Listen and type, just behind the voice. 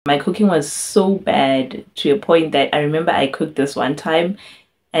My cooking was so bad to a point that I remember I cooked this one time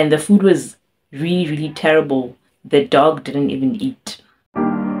and the food was really terrible. The dog didn't even eat.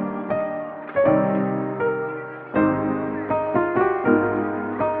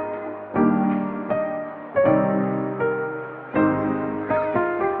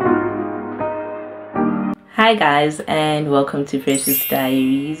 Hi guys, and welcome to Precious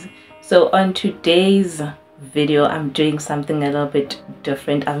Diaries. So on today's video I'm doing something a little bit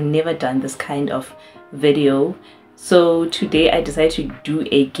different. I've never done this kind of video. So today I decided to do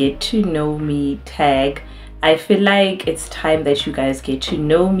a get to know me tag. I feel like it's time that you guys get to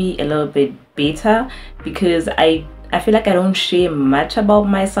know me a little bit better, because I feel like I don't share much about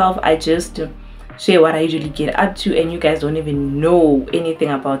myself. I just share what I usually get up to, and you guys don't even know anything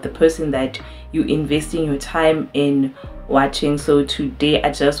about the person that you investing your time in watching. So today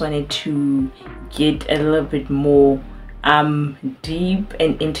I just wanted to get a little bit more deep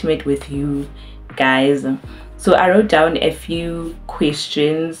and intimate with you guys. So I wrote down a few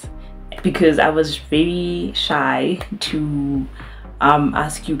questions because I was very shy to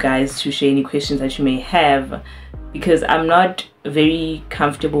ask you guys to share any questions that you may have, because I'm not very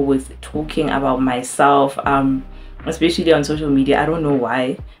comfortable with talking about myself, especially on social media. I don't know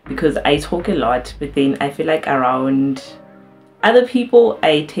why, because I talk a lot, but then I feel like around other people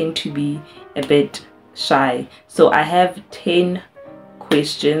I tend to be a bit shy. So I have 10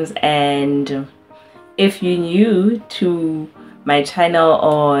 questions, and if you're new to my channel,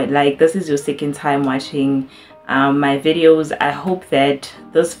 or like this is your second time watching my videos, I hope that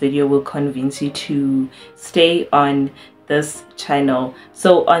this video will convince you to stay on this channel.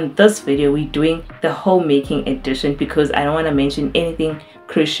 So on this video we're doing the homemaking edition, because I don't want to mention anything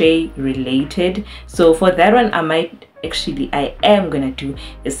crochet related. So for that one I am gonna do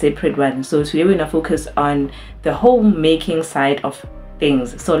a separate one. So today we're gonna focus on the homemaking side of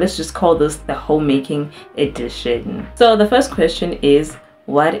things. So let's just call this the homemaking edition. So the first question is,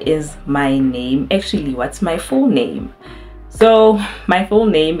 what is my name? Actually, what's my full name? So my full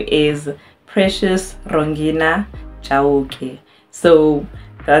name is Precious Ronginah Chauke. So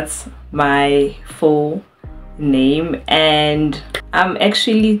that's my full name, and I'm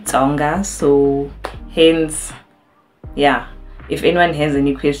actually Tsonga, so hence, yeah, if anyone has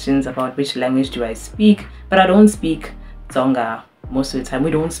any questions about which language do I speak, but I don't speak Tsonga most of the time.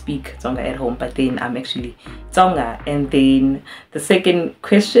 We don't speak Tsonga at home, but then I'm actually Tsonga. And then the second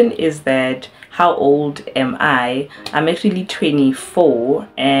question is that how old am I? I'm actually 24,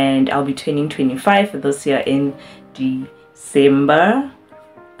 and I'll be turning 25 this year in December.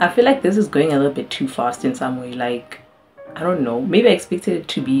 I feel like this is going a little bit too fast in some way. Like, I don't know, maybe I expected it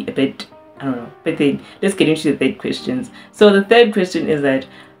to be a bit, I don't know. But then let's get into the third questions. So the third question is that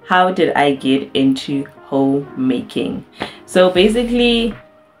how did I get into homemaking? So basically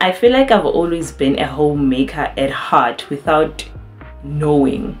I feel like I've always been a homemaker at heart without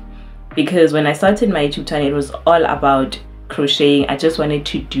knowing, because when I started my YouTube channel it was all about crocheting. I just wanted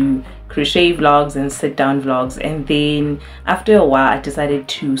to do crochet vlogs and sit down vlogs, and then after a while I decided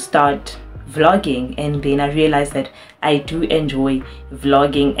to start vlogging, and then I realized that I do enjoy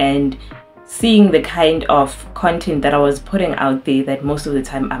vlogging and seeing the kind of content that I was putting out there, that most of the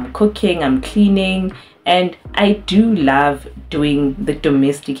time I'm cooking, I'm cleaning, and I do love doing the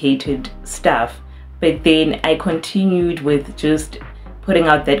domesticated stuff. But then I continued with just putting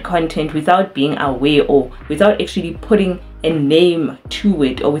out that content without being aware, or without actually putting a name to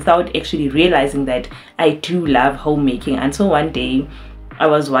it, or without actually realizing that I do love homemaking, until one day I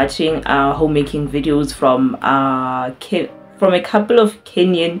was watching homemaking videos from a couple of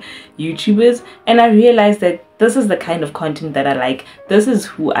Kenyan YouTubers, and I realized that this is the kind of content that I like. This is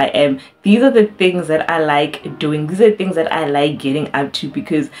who I am. These are the things that I like doing. These are the things that I like getting up to,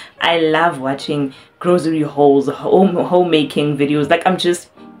 because I love watching grocery hauls, homemaking videos. Like, I'm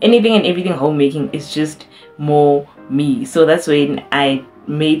just, anything and everything homemaking is just more me. So that's when I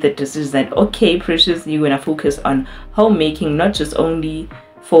made the decision that, okay, Precious, you're gonna focus on homemaking, not just only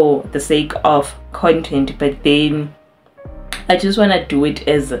for the sake of content, but then I just want to do it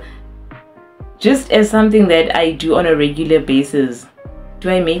as something that I do on a regular basis. Do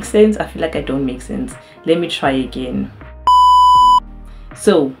I make sense? I feel like I don't make sense. Let me try again.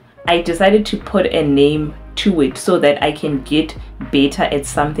 So I decided to put a name to it so that I can get better at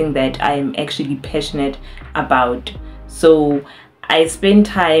something that I'm actually passionate about. So I spend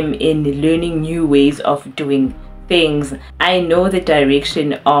time in learning new ways of doing things. I know the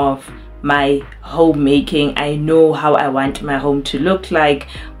direction of my homemaking. I know how I want my home to look like,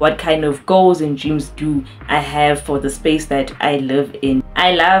 what kind of goals and dreams do I have for the space that I live in.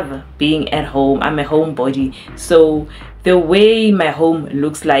 I love being at home. I'm a homebody, so the way my home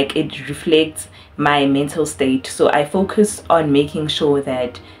looks like, it reflects my mental state. So I focus on making sure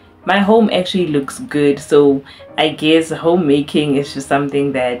that my home actually looks good. So I guess homemaking is just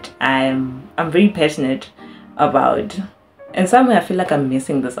something that I'm very passionate about. And somewhere I feel like I'm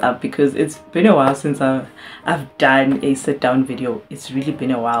messing this up because it's been a while since I've done a sit down video. It's really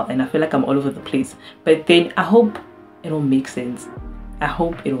been a while and I feel like I'm all over the place. But then I hope it'll make sense. I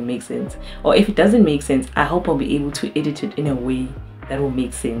hope it will make sense. Or if it doesn't make sense, I hope I'll be able to edit it in a way that will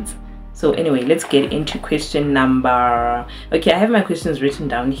make sense. So anyway, let's get into question number... Okay, I have my questions written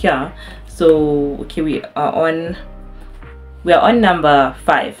down here. So okay, we are on number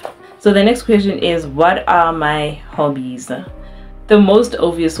 5. So the next question is, what are my hobbies? The most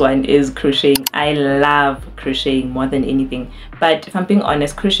obvious one is crocheting. I love crocheting more than anything. But if I'm being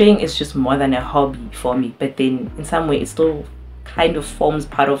honest, crocheting is just more than a hobby for me. But then in some way it still kind of forms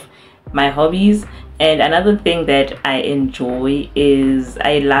part of my hobbies. And another thing that I enjoy is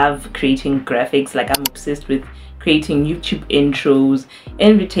I love creating graphics. Like, I'm obsessed with creating YouTube intros,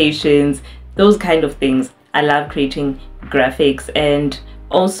 invitations, those kind of things. I love creating graphics. And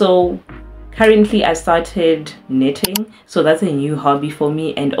also currently I started knitting, so that's a new hobby for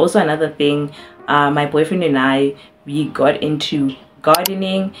me. And also another thing, my boyfriend and I, we got into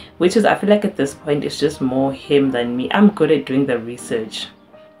gardening, which is, I feel like at this point it's just more him than me. I'm good at doing the research.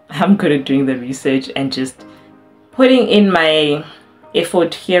 And just putting in my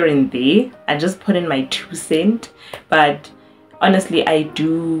effort here and there. I just put in my 2 cents. But honestly, I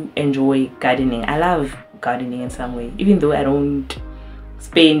do enjoy gardening. I love gardening in some way, even though I don't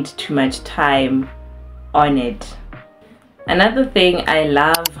spend too much time on it. Another thing, I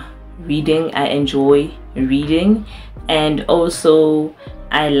love reading. I enjoy reading. And also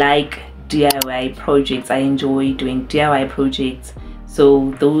I like DIY projects. I enjoy doing DIY projects.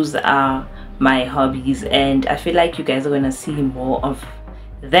 So those are my hobbies, and I feel like you guys are gonna see more of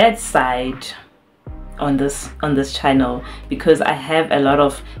that side on this channel, because I have a lot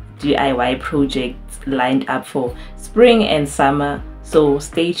of DIY projects lined up for spring and summer, so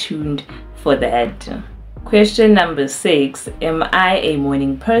stay tuned for that. Question number 6, am I a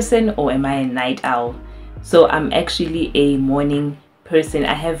morning person or am I a night owl? So I'm actually a morning person.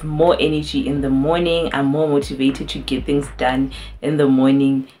 I have more energy in the morning. I'm more motivated to get things done in the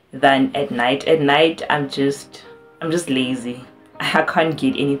morning than at night. At night I'm just lazy. I can't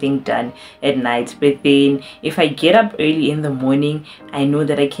get anything done at night. But then if I get up early in the morning, I know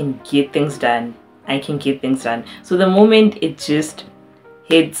that I can get things done. So the moment it just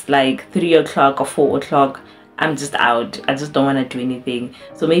hits like 3 o'clock or 4 o'clock, I'm just out. I just don't want to do anything.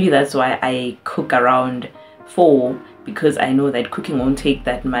 So maybe that's why I cook around 4, because I know that cooking won't take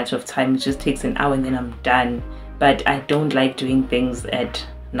that much of time. It just takes an hour and then I'm done. But I don't like doing things at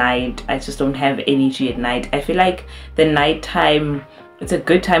night. I just don't have energy at night. I feel like the night time, it's a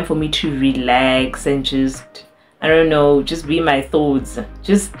good time for me to relax and just, I don't know, just be my thoughts.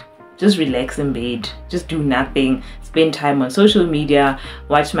 Just relax in bed, just do nothing, spend time on social media,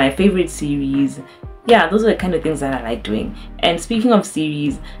 watch my favorite series. Yeah, those are the kind of things that I like doing. And speaking of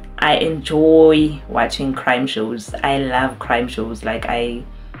series, I enjoy watching crime shows. I love crime shows. Like, I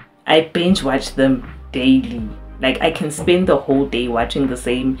binge watch them daily. Like, I can spend the whole day watching the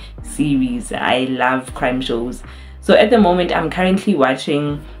same series. I love crime shows. So at the moment I'm currently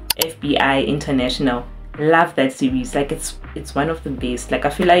watching FBI International. Love that series. Like, it's one of the best. Like, I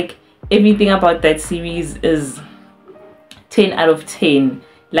feel like everything about that series is 10 out of 10.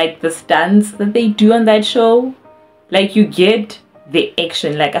 Like, the stunts that they do on that show, like, you get the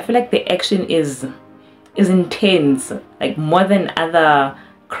action. Like, I feel like the action is intense, like more than other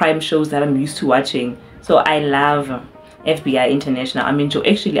crime shows that I'm used to watching. So I love FBI International. I'm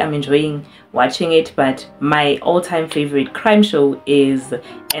enjoying watching it. But my all-time favorite crime show is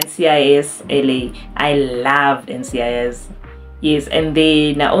NCIS LA. I love NCIS. Yes, and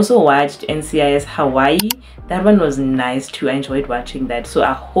then I also watched NCIS Hawaii. That one was nice too. I enjoyed watching that. So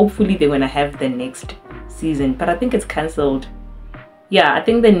hopefully they're gonna have the next season, but I think it's cancelled. Yeah, I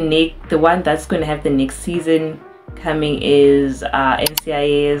think the one that's gonna have the next season coming is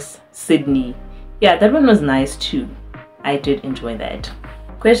NCIS Sydney. Yeah, that one was nice too. I did enjoy that.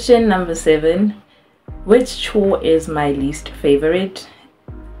 Question number 7, which chore is my least favorite?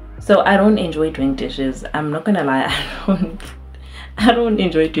 So I don't enjoy doing dishes. I'm not gonna lie, I don't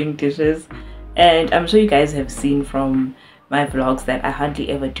enjoy doing dishes, and I'm sure you guys have seen from my vlogs that I hardly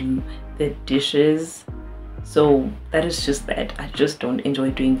ever do the dishes. So that is just that. I just don't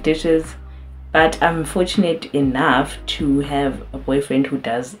enjoy doing dishes. But I'm fortunate enough to have a boyfriend who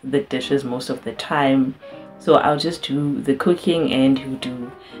does the dishes most of the time. So I'll just do the cooking and he'll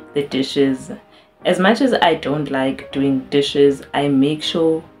do the dishes. As much as I don't like doing dishes, I make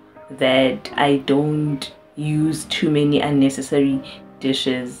sure that I don't use too many unnecessary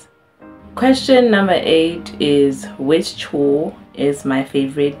dishes. Question number 8 is, which chore is my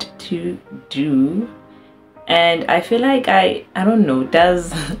favorite to do? And I feel like I don't know,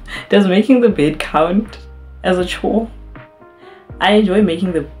 does making the bed count as a chore? I enjoy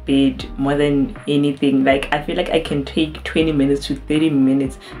making the bed more than anything. Like, I feel like I can take 20 minutes to 30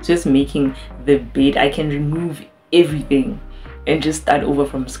 minutes just making the bed. I can remove everything and just start over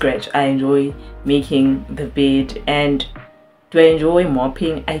from scratch. I enjoy making the bed. And do I enjoy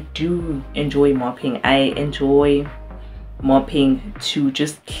mopping? I do enjoy mopping. I enjoy mopping to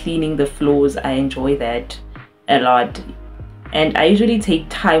just cleaning the floors. I enjoy that a lot, and I usually take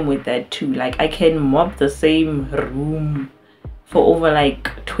time with that too. Like, I can mop the same room for over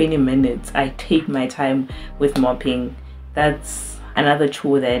like 20 minutes. I take my time with mopping. That's another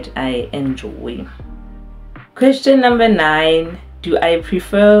chore that I enjoy. Question number 9, do I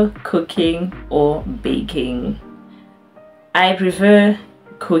prefer cooking or baking? I prefer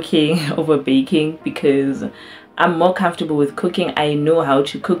cooking over baking because I'm more comfortable with cooking. I know how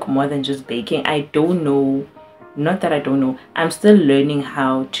to cook more than just baking. I don't know, not that I don't know, I'm still learning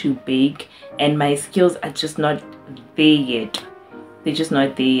how to bake, and my skills are just not there yet. They're just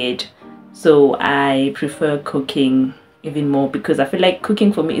not there yet. So I prefer cooking even more because I feel like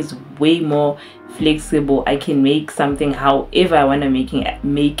cooking for me is way more flexible. I can make something however I want to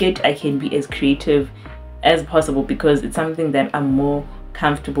make it. I can be as creative as possible because it's something that I'm more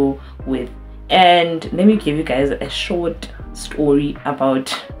comfortable with. And let me give you guys a short story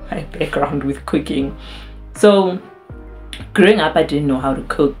about my background with cooking. So growing up, I didn't know how to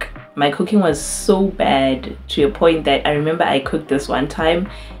cook. My cooking was so bad to a point that I remember I cooked this one time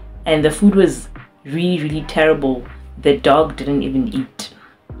and the food was really terrible. The dog didn't even eat.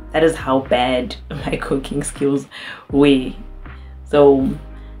 That is how bad my cooking skills were. So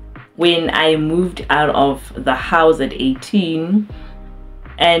when I moved out of the house at 18,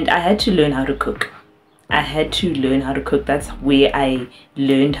 and I had to learn how to cook. I had to learn how to cook. That's where I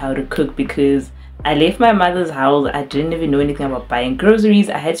learned how to cook, because I left my mother's house. I didn't even know anything about buying groceries.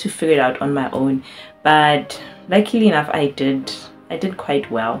 I had to figure it out on my own. But luckily enough, I did quite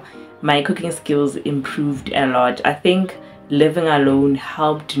well. My cooking skills improved a lot. I think living alone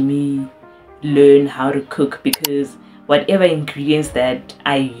helped me learn how to cook, because whatever ingredients that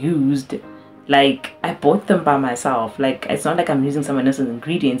I used, like, I bought them by myself. Like, it's not like I'm using someone else's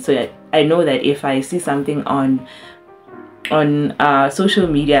ingredients. So I know that if I see something on social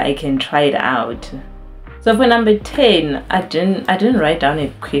media, I can try it out. So for number 10, I didn't write down a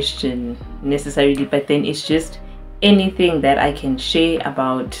question necessarily, but then it's just anything that I can share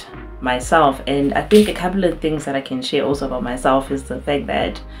about myself. And I think a couple of things that I can share also about myself is the fact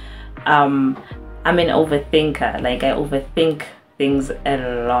that I'm an overthinker. Like, I overthink things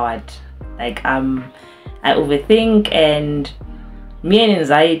a lot. Like, I overthink, and me and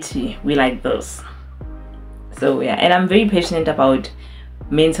anxiety, we like this. So yeah, and I'm very passionate about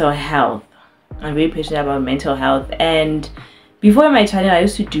mental health. I'm very passionate about mental health. And before on my channel, I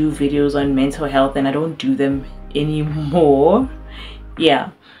used to do videos on mental health, and I don't do them anymore. Yeah,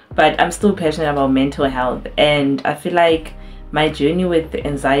 but I'm still passionate about mental health, and I feel like my journey with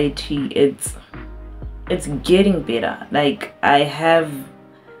anxiety, it's getting better. Like, I have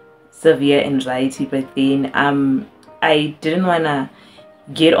severe anxiety, but then I didn't want to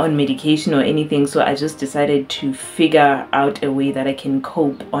get on medication or anything, so I just decided to figure out a way that I can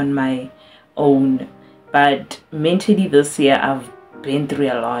cope on my own. But mentally this year, I've been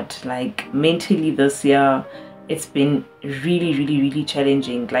through a lot. Like, mentally this year, it's been really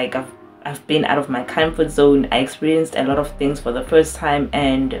challenging. Like, I've been out of my comfort zone. I experienced a lot of things for the first time,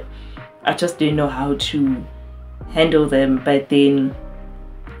 and I just didn't know how to handle them. But then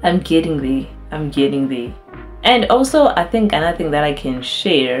I'm getting there. And also, I think another thing that I can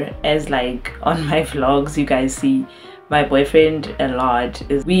share is, like, on my vlogs, you guys see my boyfriend a lot.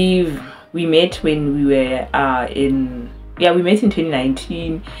 Is we met when we were we met in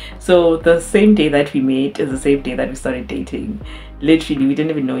 2019. So the same day that we met is the same day that we started dating. Literally, we didn't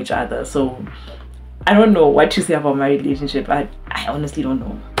even know each other. So I don't know what to say about my relationship. I honestly don't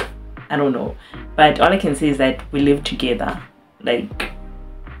know. I don't know. But all I can say is that we live together. Like,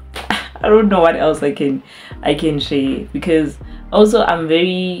 I don't know what else I can share, because also I'm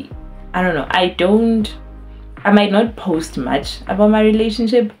very, I don't know, I might not post much about my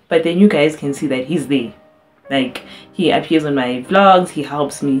relationship, but then you guys can see that he's there. Like, he appears on my vlogs, he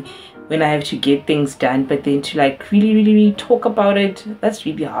helps me when I have to get things done, but then to like really talk about it, that's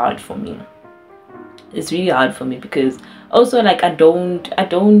really hard for me. It's really hard for me because also like I don't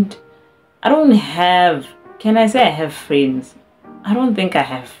have, can I say I have friends? I don't think I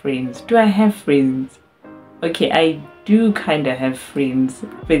have friends. Do I have friends? Okay, I do kind of have friends,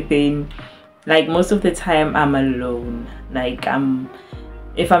 but then like most of the time I'm alone. Like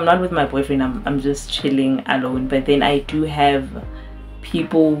if I'm not with my boyfriend, I'm just chilling alone. But then I do have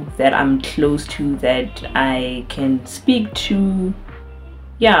people that I'm close to that I can speak to,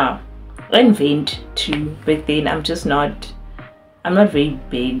 yeah, and vent to. But then I'm not very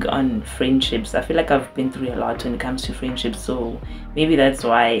big on friendships. I feel like I've been through a lot when it comes to friendships, so maybe that's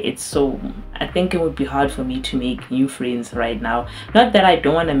why it's so, I think it would be hard for me to make new friends right now. Not that I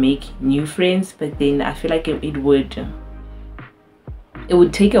don't want to make new friends, but then I feel like it would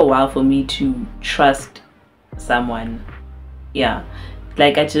take a while for me to trust someone. Yeah,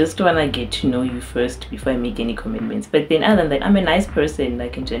 like I just want to get to know you first before I make any commitments. But then other than that, I'm a nice person.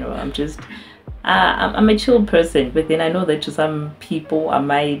 Like in general, I'm a chill person, but then I know that to some people I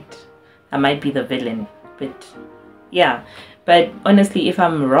might be the villain. But yeah, but honestly, if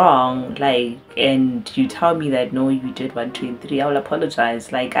I'm wrong, like, and you tell me that no, you did 1, 2, and 3, I will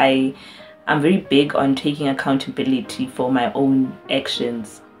apologize. Like I'm very big on taking accountability for my own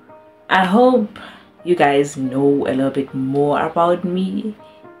actions. I hope you guys know a little bit more about me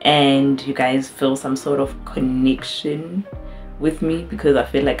and you guys feel some sort of connection with me, because I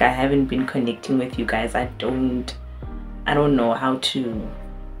feel like I haven't been connecting with you guys. I don't know how to,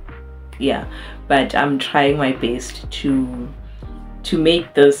 yeah, but I'm trying my best to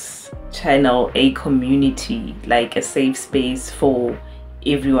make this channel a community, like a safe space for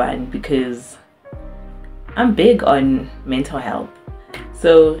everyone, because I'm big on mental health.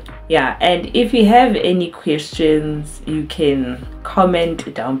 So yeah, and if you have any questions, you can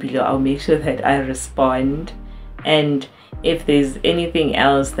comment down below. I'll make sure that I respond. And if there's anything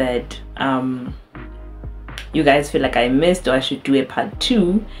else that you guys feel like I missed or I should do a part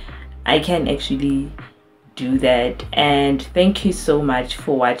 2, I can actually do that. And thank you so much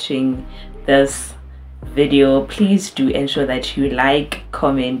for watching this video. Please do ensure that you like,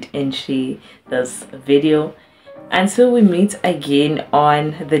 comment, and share this video. Until we meet again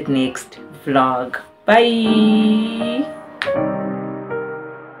on the next vlog. Bye.